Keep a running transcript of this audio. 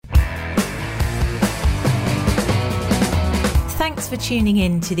Thanks for tuning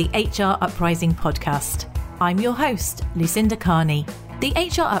in to the HR Uprising podcast. I'm your host, Lucinda Carney. The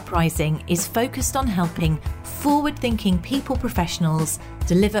HR Uprising is focused on helping forward-thinking people professionals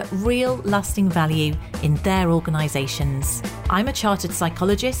deliver real lasting value in their organisations. I'm a chartered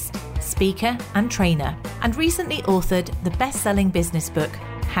psychologist, speaker and trainer, and recently authored the best-selling business book,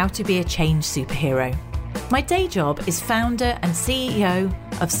 How to Be a Change Superhero. My day job is founder and CEO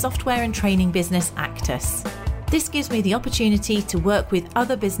of software and training business Actus. This gives me the opportunity to work with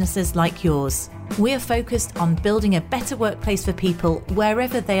other businesses like yours. We are focused on building a better workplace for people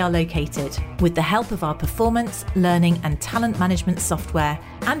wherever they are located, with the help of our performance, learning and talent management software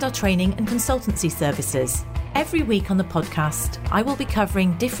and our training and consultancy services. Every week on the podcast, I will be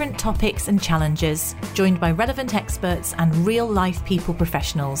covering different topics and challenges, joined by relevant experts and real-life people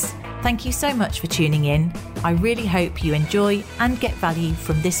professionals. Thank you so much for tuning in. I really hope you enjoy and get value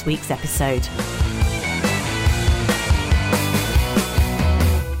from this week's episode.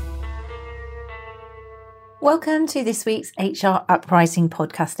 Welcome to this week's HR Uprising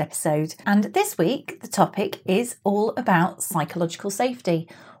podcast episode. And this week, the topic is all about psychological safety,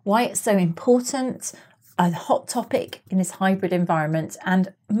 why it's so important, a hot topic in this hybrid environment,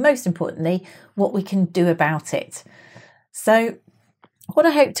 and most importantly, what we can do about it. So what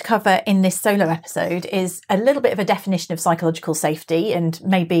I hope to cover in this solo episode is a little bit of a definition of psychological safety and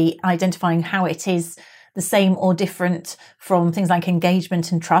maybe identifying how it is the same or different from things like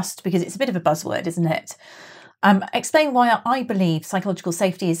engagement and trust, because it's a bit of a buzzword, isn't it? Explain why I believe psychological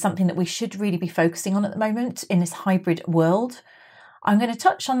safety is something that we should really be focusing on at the moment in this hybrid world. I'm going to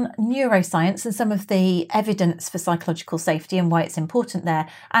touch on neuroscience and some of the evidence for psychological safety and why it's important there.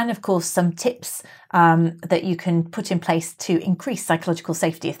 And of course, some tips that you can put in place to increase psychological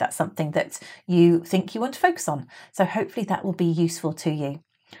safety if that's something that you think you want to focus on. So hopefully that will be useful to you.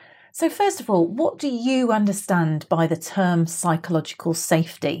 So first of all, what do you understand by the term psychological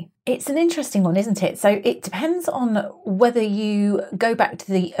safety? It's an interesting one, isn't it? So it depends on whether you go back to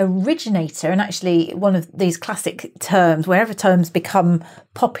the originator, and actually one of these classic terms, wherever terms become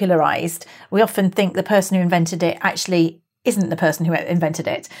popularised, we often think the person who invented it actually isn't the person who invented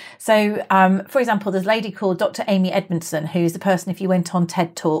it. So, for example, there's a lady called Dr. Amy Edmondson, who's the person, if you went on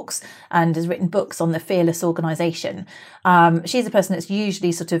TED Talks and has written books on the fearless organisation, she's a person that's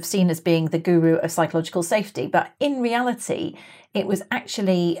usually sort of seen as being the guru of psychological safety. But in reality, it was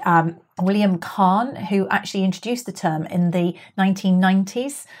actually William Kahn who actually introduced the term in the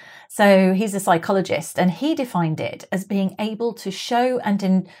 1990s. So he's a psychologist, and he defined it as being able to show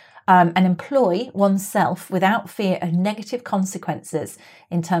and employ oneself without fear of negative consequences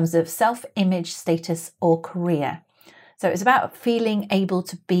in terms of self-image, status or career. So it's about feeling able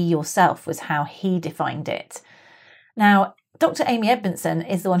to be yourself was how he defined it. Now, Dr. Amy Edmondson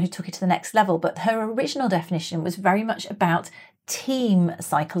is the one who took it to the next level, but her original definition was very much about team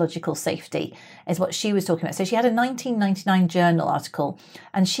psychological safety is what she was talking about. So she had a 1999 journal article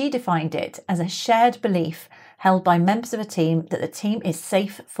and she defined it as a shared belief held by members of a team that the team is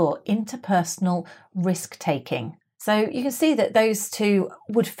safe for interpersonal risk-taking. So you can see that those two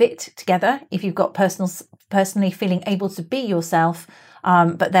would fit together if you've got personally feeling able to be yourself,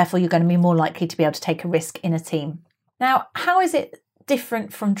 but therefore you're going to be more likely to be able to take a risk in a team. Now, how is it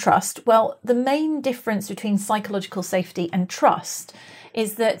different from trust? Well, the main difference between psychological safety and trust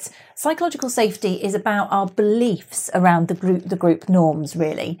is that psychological safety is about our beliefs around the group norms,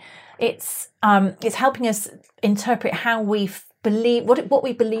 really. It's helping us interpret how we believe, what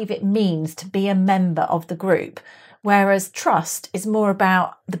we believe it means to be a member of the group, whereas trust is more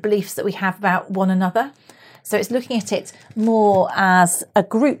about the beliefs that we have about one another. So it's looking at it more as a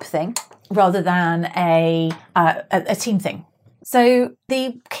group thing rather than a team thing. So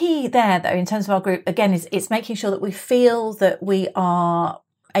the key there, though, in terms of our group, again, is it's making sure that we feel that we are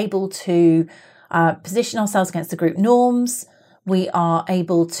able to position ourselves against the group norms. We are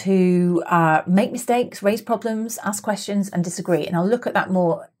able to make mistakes, raise problems, ask questions and disagree. And I'll look at that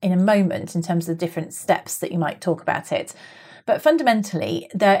more in a moment in terms of the different steps that you might talk about it. But fundamentally,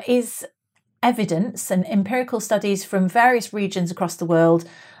 there is evidence and empirical studies from various regions across the world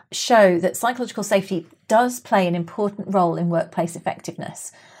show that psychological safety does play an important role in workplace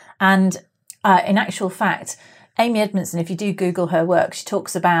effectiveness. And in actual fact, Amy Edmondson, if you do Google her work, she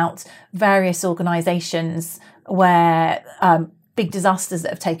talks about various organisations where big disasters that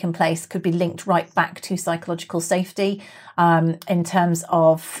have taken place could be linked right back to psychological safety in terms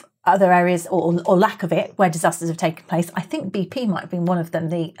of other areas or lack of it where disasters have taken place. I think BP might have been one of them,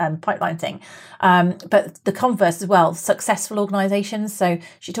 the pipeline thing. But the converse as well, successful organisations. So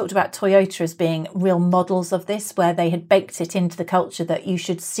she talked about Toyota as being real models of this, where they had baked it into the culture that you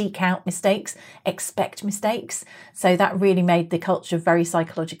should seek out mistakes, expect mistakes. So that really made the culture very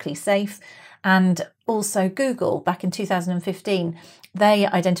psychologically safe. And also Google, back in 2015, they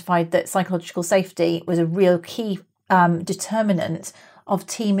identified that psychological safety was a real key determinant of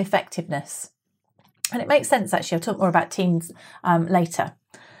team effectiveness. And it makes sense, actually. I'll talk more about teams later.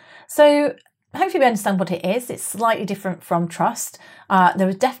 So hopefully we understand what it is. It's slightly different from trust. There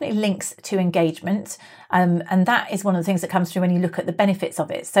are definitely links to engagement. And that is one of the things that comes through when you look at the benefits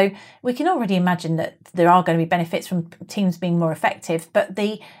of it. So we can already imagine that there are going to be benefits from teams being more effective, but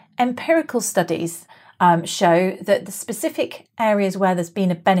the empirical studies show that the specific areas where there's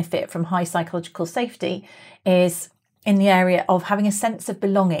been a benefit from high psychological safety is in the area of having a sense of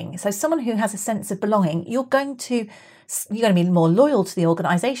belonging. So someone who has a sense of belonging, you're going to be more loyal to the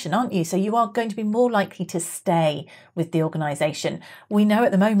organisation, aren't you? So you are going to be more likely to stay with the organisation. We know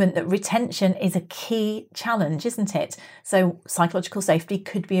at the moment that retention is a key challenge, isn't it? So psychological safety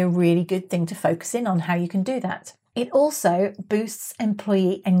could be a really good thing to focus in on how you can do that. It also boosts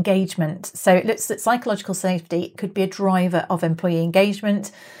employee engagement. So it looks that psychological safety could be a driver of employee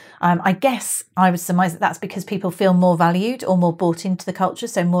engagement. I guess I would surmise that that's because people feel more valued or more bought into the culture,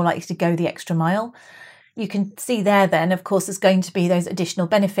 so more likely to go the extra mile. You can see there then, of course, there's going to be those additional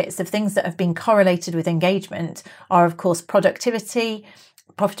benefits of things that have been correlated with engagement are, of course, productivity,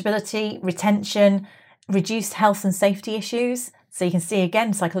 profitability, retention, reduced health and safety issues. So you can see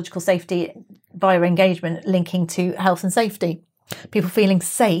again, psychological safety via engagement linking to health and safety. People feeling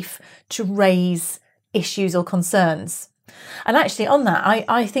safe to raise issues or concerns. And actually on that,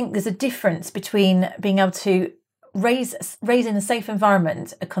 I think there's a difference between being able to raise in a safe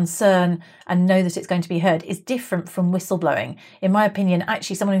environment a concern and know that it's going to be heard is different from whistleblowing. In my opinion,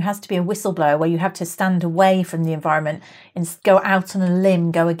 actually someone who has to be a whistleblower, where you have to stand away from the environment and go out on a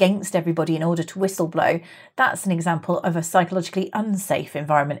limb, go against everybody in order to whistleblow, that's an example of a psychologically unsafe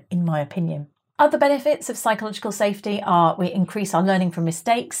environment, in my opinion. Other benefits of psychological safety are we increase our learning from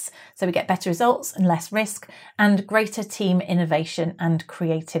mistakes, so we get better results and less risk, and greater team innovation and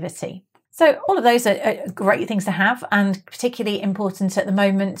creativity. So all of those are great things to have, and particularly important at the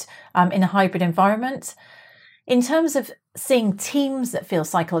moment in a hybrid environment. In terms of seeing teams that feel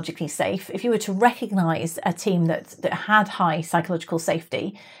psychologically safe, if you were to recognise a team that had high psychological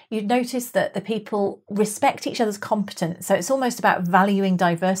safety, you'd notice that the people respect each other's competence. So it's almost about valuing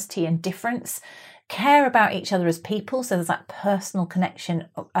diversity and difference, care about each other as people, so there's that personal connection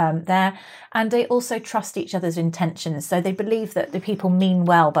there, and they also trust each other's intentions, so they believe that the people mean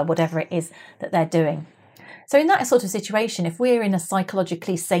well by whatever it is that they're doing. So in that sort of situation, if we're in a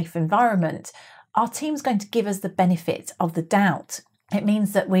psychologically safe environment, our team's going to give us the benefit of the doubt. It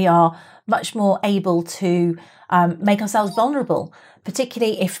means that we are much more able to make ourselves vulnerable,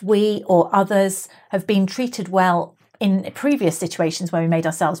 particularly if we or others have been treated well in previous situations where we made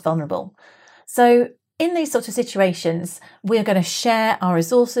ourselves vulnerable. So in these sort of situations, we're going to share our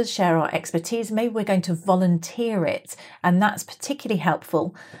resources, share our expertise. Maybe we're going to volunteer it. And that's particularly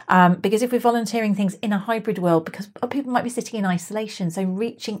helpful because if we're volunteering things in a hybrid world, because people might be sitting in isolation, so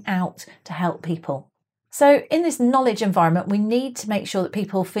reaching out to help people. So in this knowledge environment, we need to make sure that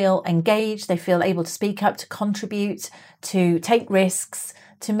people feel engaged, they feel able to speak up, to contribute, to take risks,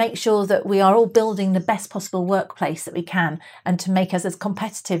 to make sure that we are all building the best possible workplace that we can, and to make us as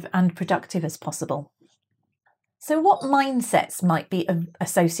competitive and productive as possible. So what mindsets might be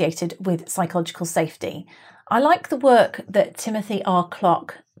associated with psychological safety? I like the work that Timothy R.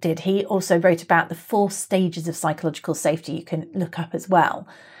 Clark did. He also wrote about the 4 stages of psychological safety you can look up as well.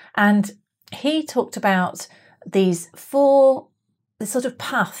 And he talked about these 4, the sort of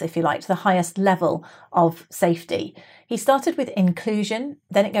path, if you like, to the highest level of safety. He started with inclusion,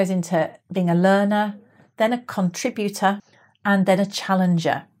 then it goes into being a learner, then a contributor, and then a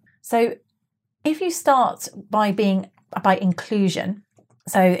challenger. So if you start by inclusion,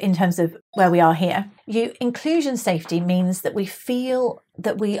 so in terms of where we are here, inclusion safety means that we feel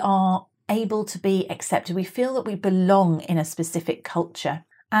that we are able to be accepted. We feel that we belong in a specific culture.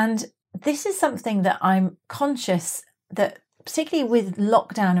 And this is something that I'm conscious that, particularly with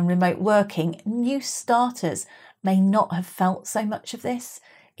lockdown and remote working, new starters may not have felt so much of this.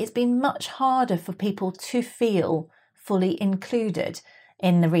 It's been much harder for people to feel fully included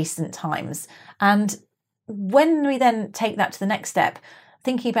in the recent times. And when we then take that to the next step,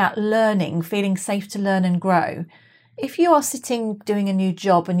 thinking about learning, feeling safe to learn and grow, if you are sitting doing a new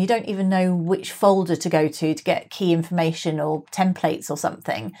job and you don't even know which folder to go to get key information or templates or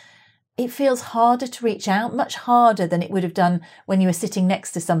something, it feels harder to reach out, much harder than it would have done when you were sitting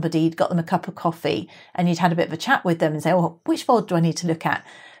next to somebody, you'd got them a cup of coffee and you'd had a bit of a chat with them and say, oh, which folder do I need to look at?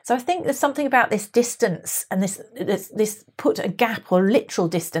 So I think there's something about this distance and this put a gap or literal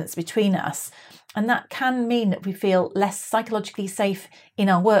distance between us. And that can mean that we feel less psychologically safe in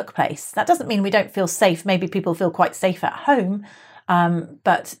our workplace. That doesn't mean we don't feel safe. Maybe people feel quite safe at home,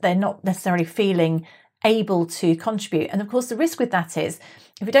 but they're not necessarily feeling able to contribute. And of course, the risk with that is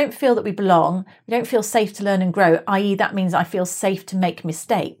if we don't feel that we belong, we don't feel safe to learn and grow, i.e. that means I feel safe to make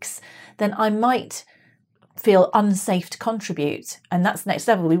mistakes, then I might feel unsafe to contribute. And that's the next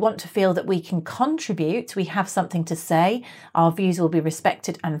level. We want to feel that we can contribute, we have something to say, our views will be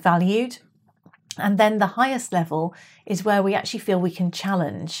respected and valued. And then the highest level is where we actually feel we can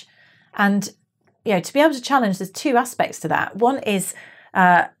challenge. And, to be able to challenge, there's two aspects to that. One is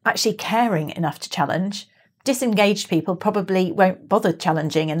actually caring enough to challenge. Disengaged people probably won't bother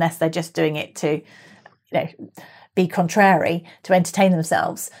challenging unless they're just doing it to, be contrary, to entertain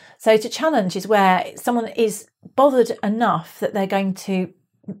themselves. So to challenge is where someone is bothered enough that they're going to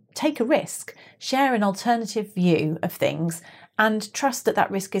take a risk, share an alternative view of things, and trust that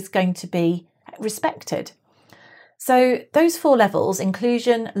that risk is going to be respected. So those four levels,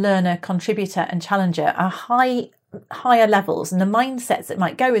 inclusion, learner, contributor, and challenger, are higher levels. And the mindsets that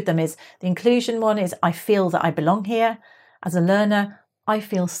might go with them is the inclusion one is I feel that I belong here. As a learner, I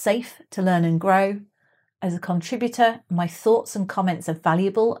feel safe to learn and grow. As a contributor, my thoughts and comments are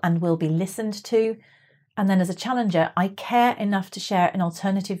valuable and will be listened to. And then as a challenger, I care enough to share an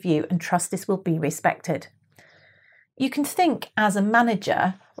alternative view and trust this will be respected. You can think as a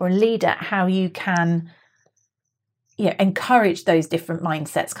manager or a leader how you can encourage those different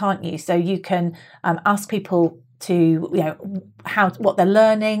mindsets, can't you? So you can ask people to, what they're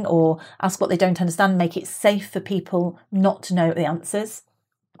learning, or ask what they don't understand, make it safe for people not to know the answers.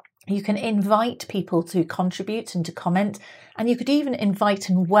 You can invite people to contribute and to comment, and you could even invite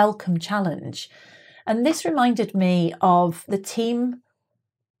and welcome challenge. And this reminded me of the team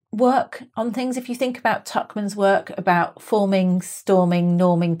work on things. If you think about Tuckman's work about forming, storming,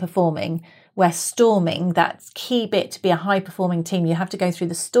 norming, performing, where storming, that key bit to be a high performing team, you have to go through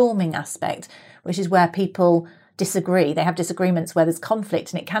the storming aspect, which is where people disagree. They have disagreements where there's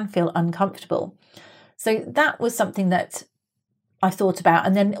conflict and it can feel uncomfortable. So that was something that I thought about.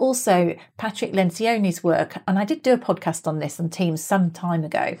 And then also Patrick Lencioni's work, and I did do a podcast on this on Teams some time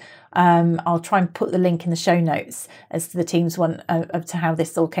ago. I'll try and put the link in the show notes as to the Teams one, to how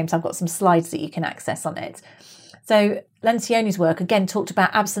this all came. So I've got some slides that you can access on it. So Lencioni's work again talked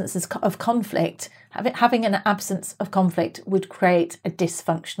about absences of conflict. Having an absence of conflict would create a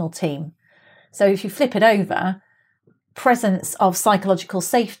dysfunctional team. So if you flip it over, presence of psychological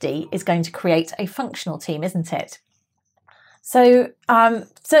safety is going to create a functional team, isn't it? So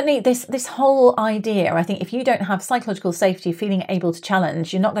certainly this whole idea, I think if you don't have psychological safety, feeling able to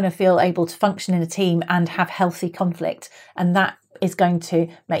challenge, you're not going to feel able to function in a team and have healthy conflict. And that is going to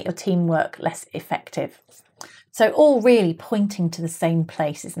make your teamwork less effective. So all really pointing to the same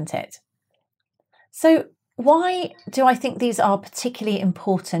place, isn't it? So why do I think these are particularly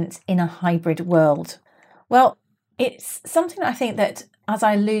important in a hybrid world? Well, it's something that I think that, as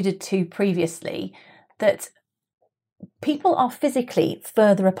I alluded to previously, that people are physically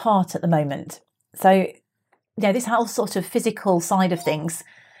further apart at the moment. So, this whole sort of physical side of things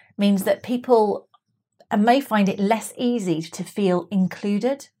means that people may find it less easy to feel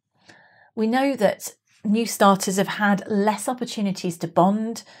included. We know that new starters have had less opportunities to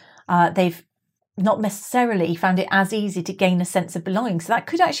bond. They've not necessarily found it as easy to gain a sense of belonging. So that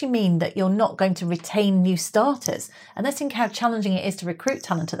could actually mean that you're not going to retain new starters. And let's think how challenging it is to recruit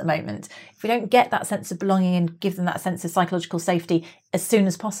talent at the moment. If we don't get that sense of belonging and give them that sense of psychological safety as soon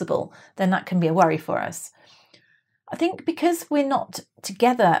as possible, then that can be a worry for us. I think because we're not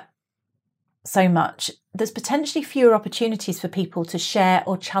together so much, there's potentially fewer opportunities for people to share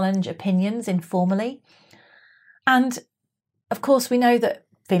or challenge opinions informally. And of course, we know that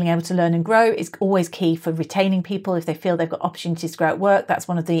feeling able to learn and grow is always key for retaining people. If they feel they've got opportunities to grow at work, that's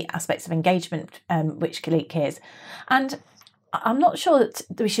one of the aspects of engagement which Khalik hears. And I'm not sure that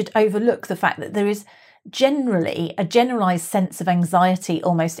we should overlook the fact that there is generally a generalised sense of anxiety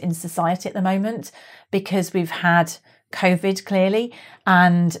almost in society at the moment, because we've had COVID clearly,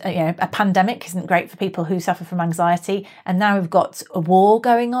 and a pandemic isn't great for people who suffer from anxiety. And now we've got a war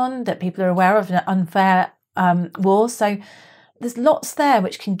going on that people are aware of, an unfair war. So there's lots there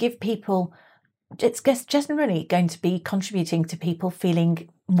which can give people it's just generally going to be contributing to people feeling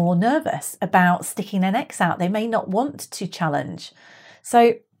more nervous about sticking their necks out. They may not want to challenge.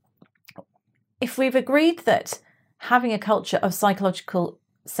 So if we've agreed that having a culture of psychological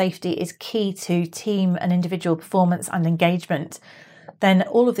safety is key to team and individual performance and engagement, then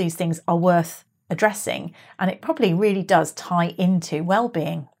all of these things are worth addressing, and it probably really does tie into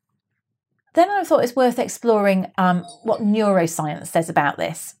well-being. Then I thought it's worth exploring what neuroscience says about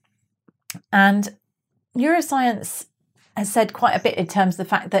this. And neuroscience has said quite a bit in terms of the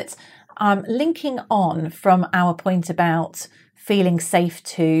fact that linking on from our point about feeling safe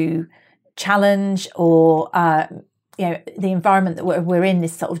to challenge or the environment that we're in,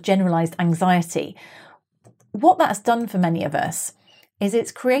 this sort of generalized anxiety, what that's done for many of us is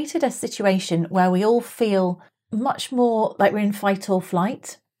it's created a situation where we all feel much more like we're in fight or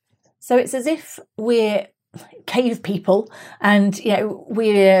flight. So it's as if we're cave people and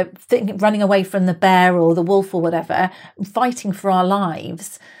we're running away from the bear or the wolf or whatever, fighting for our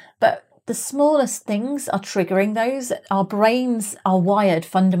lives. But the smallest things are triggering those. Our brains are wired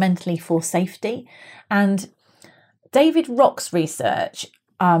fundamentally for safety. And David Rock's research,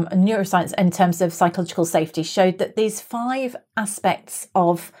 neuroscience in terms of psychological safety, showed that these 5 aspects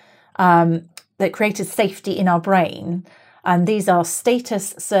of that created safety in our brain, and these are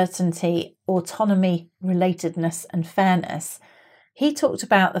status, certainty, autonomy, relatedness, and fairness. He talked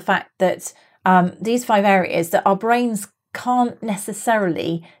about the fact that these 5 areas, that our brains can't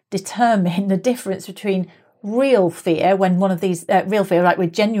necessarily determine the difference between real fear, when one of these real fear, like we're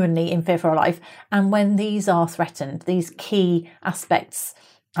genuinely in fear for our life, and when these are threatened, these key aspects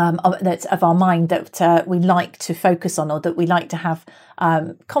of our mind that we like to focus on or that we like to have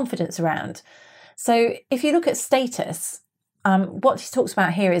confidence around. So if you look at status, what he talks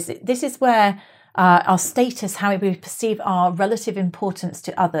about here is that this is where our status, how we perceive our relative importance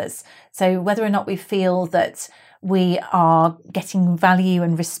to others. So whether or not we feel that we are getting value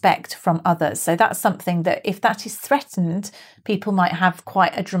and respect from others. So that's something that if that is threatened, people might have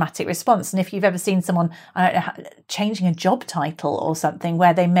quite a dramatic response. And if you've ever seen someone changing a job title or something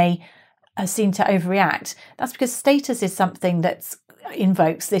where they may seem to overreact, that's because status is something that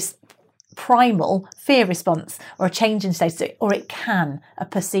invokes this primal fear response or a change in status, or it can a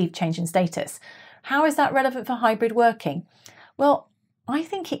perceived change in status. How is that relevant for hybrid working? Well, I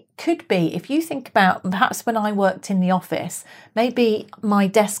think it could be. If you think about perhaps when I worked in the office, maybe my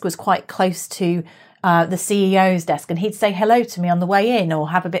desk was quite close to the CEO's desk and he'd say hello to me on the way in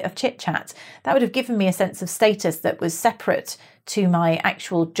or have a bit of chit chat. That would have given me a sense of status that was separate to my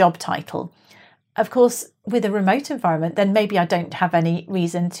actual job title. Of course, with a remote environment, then maybe I don't have any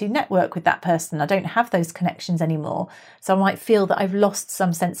reason to network with that person. I don't have those connections anymore. So I might feel that I've lost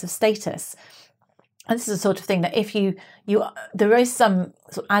some sense of status. And this is the sort of thing that if there is some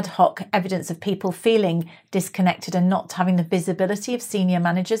sort of ad hoc evidence of people feeling disconnected and not having the visibility of senior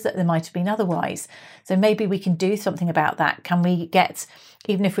managers that there might have been otherwise. So maybe we can do something about that. Can we get,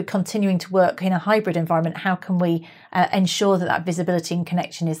 even if we're continuing to work in a hybrid environment, how can we ensure that visibility and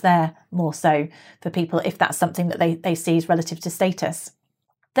connection is there more so for people if that's something that they see as relative to status?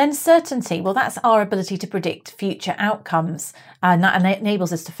 Then certainty, well, that's our ability to predict future outcomes, and that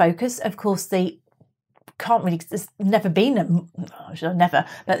enables us to focus. Of course, there's never been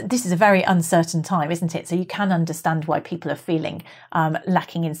but this is a very uncertain time, isn't it? So you can understand why people are feeling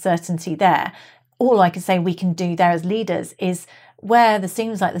lacking in certainty there. All I can say we can do there as leaders is, where there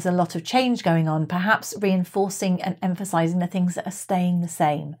seems like there's a lot of change going on, perhaps reinforcing and emphasising the things that are staying the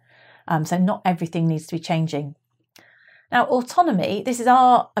same. So not everything needs to be changing. Now, autonomy, this is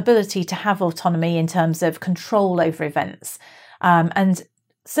our ability to have autonomy in terms of control over events. And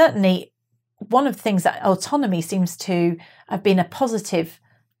certainly one of the things that autonomy seems to have been a positive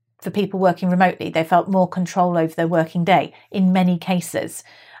for people working remotely. They felt more control over their working day in many cases.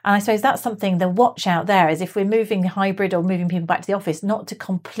 And I suppose that's something, the watch out there is, if we're moving hybrid or moving people back to the office, not to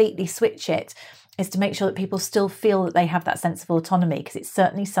completely switch it, is to make sure that people still feel that they have that sense of autonomy, because it's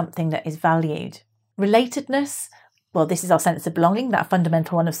certainly something that is valued. Relatedness, well, this is our sense of belonging, that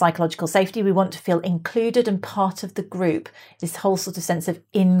fundamental one of psychological safety. We want to feel included and part of the group, this whole sort of sense of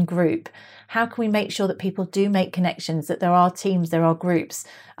in-group. How can we make sure that people do make connections, that there are teams, there are groups,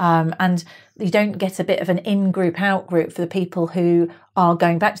 and you don't get a bit of an in-group, out-group for the people who are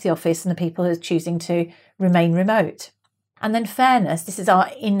going back to the office and the people who are choosing to remain remote. And then fairness, this is our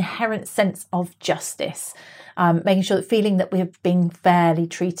inherent sense of justice, making sure that feeling that we're being fairly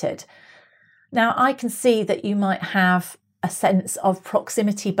treated. Now, I can see that you might have a sense of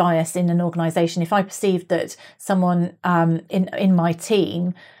proximity bias in an organisation. If I perceived that someone in my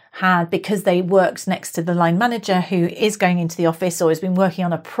team had, because they worked next to the line manager who is going into the office or has been working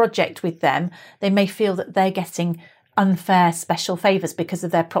on a project with them, they may feel that they're getting unfair special favours because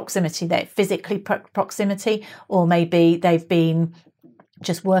of their proximity, their physically proximity, or maybe they've been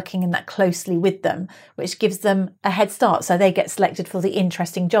just working in that closely with them, which gives them a head start. So they get selected for the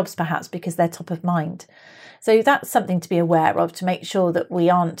interesting jobs, perhaps because they're top of mind. So that's something to be aware of, to make sure that we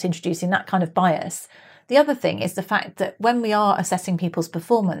aren't introducing that kind of bias. The other thing is the fact that when we are assessing people's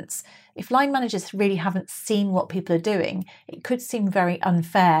performance, if line managers really haven't seen what people are doing, it could seem very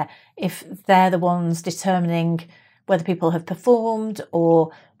unfair if they're the ones determining whether people have performed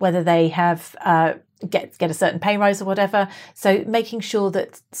or whether they have get a certain pay rise or whatever. So making sure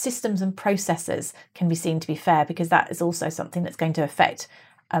that systems and processes can be seen to be fair, because that is also something that's going to affect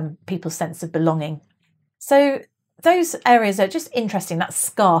people's sense of belonging. So those areas are just interesting. That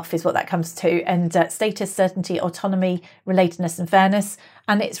SCARF is what that comes to, and status, certainty, autonomy, relatedness and fairness.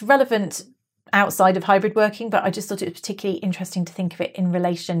 And it's relevant outside of hybrid working, but I just thought it was particularly interesting to think of it in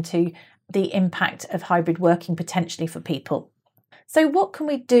relation to the impact of hybrid working potentially for people. So what can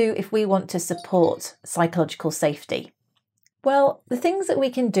we do if we want to support psychological safety? Well, the things that we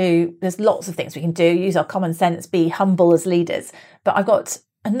can do, there's lots of things we can do. Use our common sense, be humble as leaders. But I've got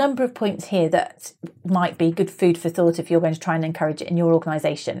a number of points here that might be good food for thought if you're going to try and encourage it in your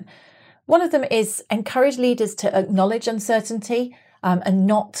organisation. One of them is encourage leaders to acknowledge uncertainty and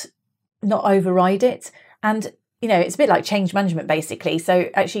not override it. And it's a bit like change management, basically. So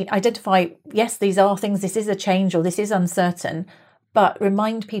actually identify, yes, these are things, this is a change or this is uncertain, but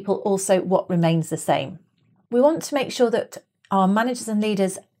remind people also what remains the same. We want to make sure that our managers and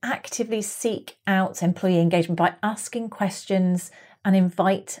leaders actively seek out employee engagement by asking questions and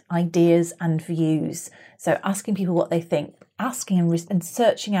invite ideas and views. So asking people what they think, asking and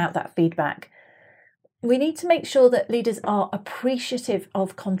searching out that feedback. We need to make sure that leaders are appreciative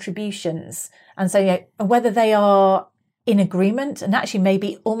of contributions. And so whether they are in agreement, and actually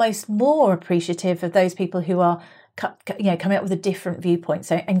maybe almost more appreciative of those people who are coming up with a different viewpoint.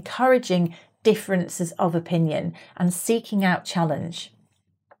 So encouraging differences of opinion and seeking out challenge.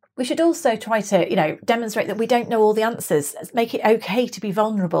 We should also try to, demonstrate that we don't know all the answers. Make it okay to be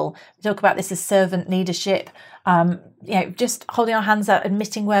vulnerable. We talk about this as servant leadership. Just holding our hands out,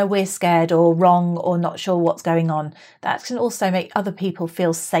 admitting where we're scared or wrong or not sure what's going on. That can also make other people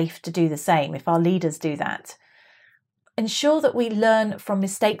feel safe to do the same if our leaders do that. Ensure that we learn from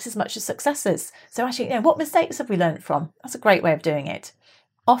mistakes as much as successes. So actually, what mistakes have we learned from? That's a great way of doing it.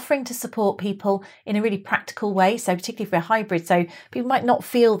 Offering to support people in a really practical way. So particularly if we're hybrid, so people might not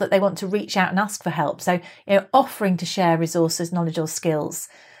feel that they want to reach out and ask for help. So, offering to share resources, knowledge or skills,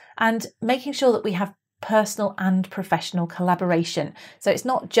 and making sure that we have personal and professional collaboration. So it's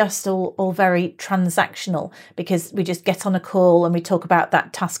not just all very transactional because we just get on a call and we talk about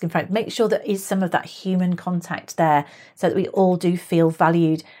that task in front. Make sure there is some of that human contact there so that we all do feel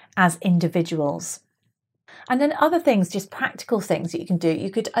valued as individuals. And then other things, just practical things that you can do. You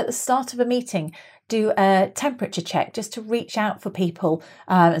could, at the start of a meeting, do a temperature check just to reach out for people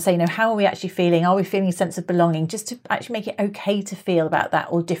and say, how are we actually feeling? Are we feeling a sense of belonging? Just to actually make it okay to feel about that,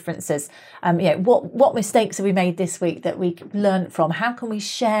 or differences. What mistakes have we made this week that we learned from? How can we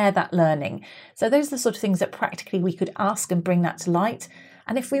share that learning? So those are the sort of things that practically we could ask and bring that to light.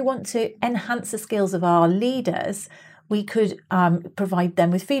 And if we want to enhance the skills of our leaders, we could provide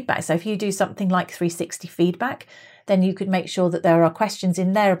them with feedback. So if you do something like 360 feedback, then you could make sure that there are questions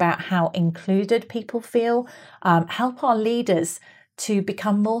in there about how included people feel. Help our leaders to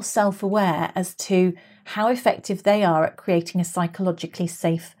become more self-aware as to how effective they are at creating a psychologically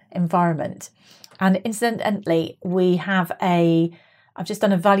safe environment. And incidentally, I've just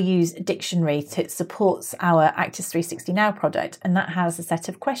done a values dictionary that supports our Actis 360 Now product, and that has a set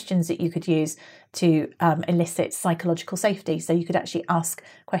of questions that you could use to elicit psychological safety. So you could actually ask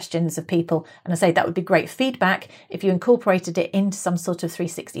questions of people, and I say that would be great feedback. If you incorporated it into some sort of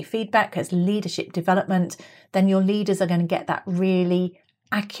 360 feedback as leadership development, then your leaders are going to get that really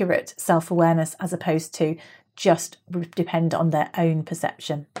accurate self-awareness as opposed to just depend on their own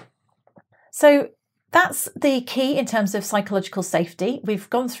perception. So that's the key in terms of psychological safety. We've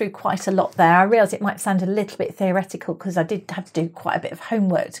gone through quite a lot there. I realise it might sound a little bit theoretical because I did have to do quite a bit of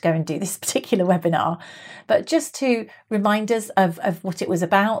homework to go and do this particular webinar. But just to remind us of what it was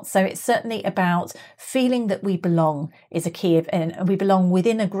about. So it's certainly about feeling that we belong is a key, and we belong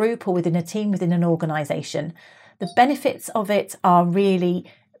within a group or within a team, within an organisation. The benefits of it are really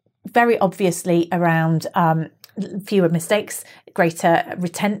very obviously around fewer mistakes, greater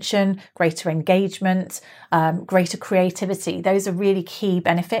retention, greater engagement, greater creativity. Those are really key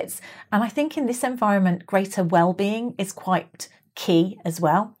benefits. And I think in this environment, greater well-being is quite key as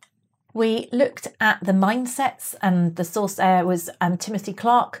well. We looked at the mindsets, and the source there was Timothy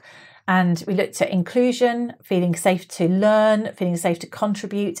Clark. And we looked at inclusion, feeling safe to learn, feeling safe to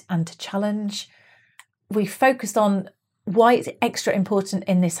contribute and to challenge. We focused on why it's extra important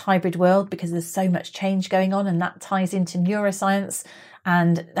in this hybrid world, because there's so much change going on, and that ties into neuroscience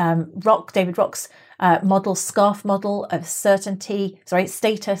and David Rock's model, SCARF model of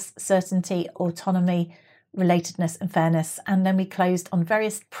status, certainty, autonomy, relatedness and fairness. And then we closed on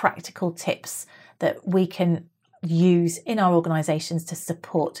various practical tips that we can use in our organisations to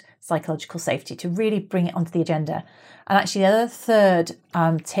support psychological safety, to really bring it onto the agenda. And actually, the other third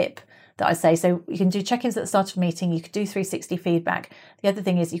tip that I say, so you can do check-ins at the start of a meeting, you could do 360 feedback. The other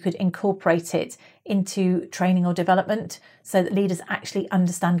thing is you could incorporate it into training or development so that leaders actually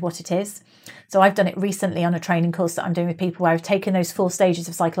understand what it is. So I've done it recently on a training course that I'm doing with people, where I've taken those 4 stages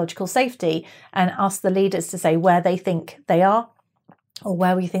of psychological safety and asked the leaders to say where they think they are or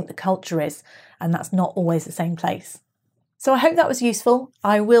where we think the culture is. And that's not always the same place. So I hope that was useful.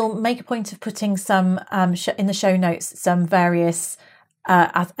 I will make a point of putting some in the show notes, some various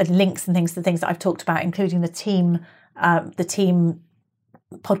links and things to things that I've talked about, including the team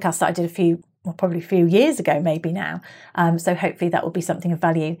podcast that I did probably a few years ago, maybe now. So hopefully that will be something of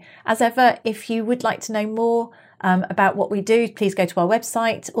value. As ever, if you would like to know more about what we do, please go to our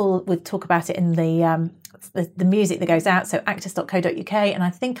website, or we'll talk about it in the music that goes out, so actus.co.uk. And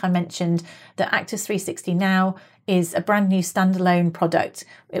I think I mentioned that Actus 360 now is a brand new standalone product.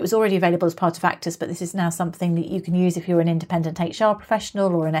 It was already available as part of Actus, but this is now something that you can use if you're an independent HR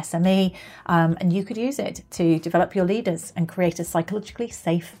professional or an SME, and you could use it to develop your leaders and create a psychologically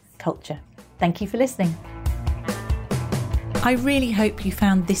safe culture. Thank you for listening. I really hope you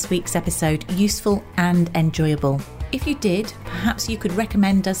found this week's episode useful and enjoyable. If you did, perhaps you could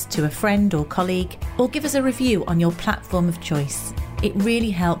recommend us to a friend or colleague, or give us a review on your platform of choice. It really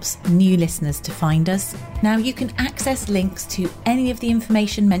helps new listeners to find us. Now, you can access links to any of the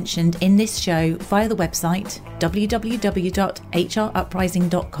information mentioned in this show via the website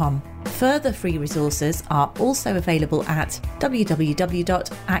www.hruprising.com. Further free resources are also available at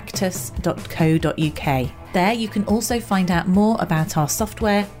www.actus.co.uk. There you can also find out more about our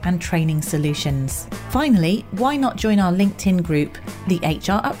software and training solutions. Finally, why not join our LinkedIn group, the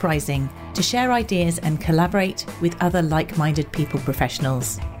HR Uprising, to share ideas and collaborate with other like-minded people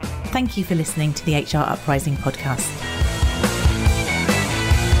professionals. Thank you for listening to the HR Uprising podcast.